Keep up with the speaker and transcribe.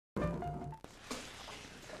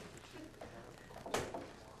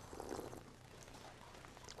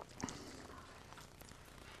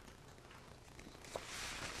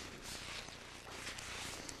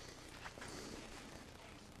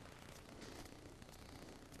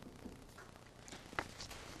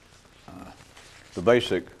the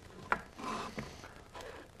basic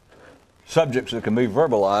subjects that can be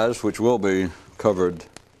verbalized, which will be covered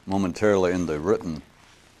momentarily in the written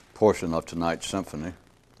portion of tonight's symphony,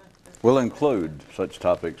 will include such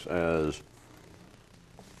topics as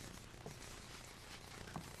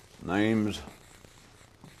names,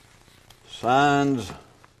 signs,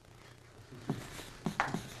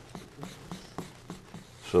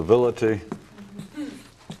 civility,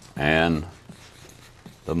 and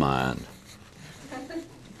the mind.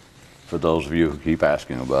 For those of you who keep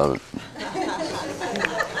asking about it.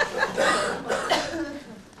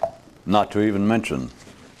 Not to even mention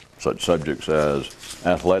such subjects as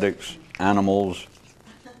athletics, animals,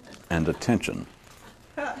 and attention.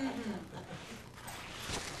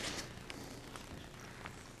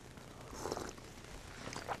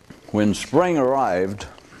 When spring arrived,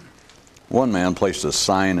 one man placed a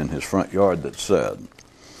sign in his front yard that said,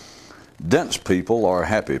 "Dense people are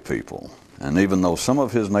happy people." And even though some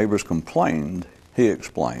of his neighbors complained, he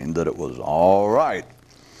explained that it was all right,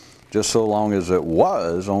 just so long as it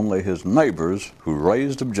was only his neighbors who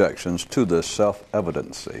raised objections to this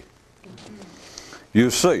self-evidency. You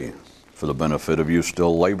see, for the benefit of you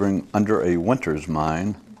still laboring under a winter's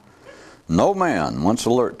mind, no man, once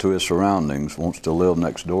alert to his surroundings, wants to live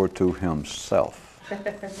next door to himself.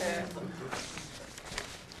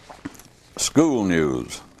 School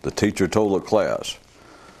news. The teacher told the class,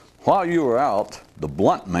 "While you were out, the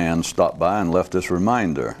blunt man stopped by and left this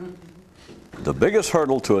reminder. The biggest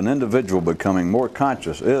hurdle to an individual becoming more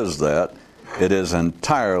conscious is that it is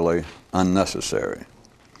entirely unnecessary."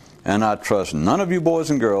 And I trust none of you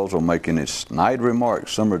boys and girls will make any snide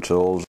remarks similar to those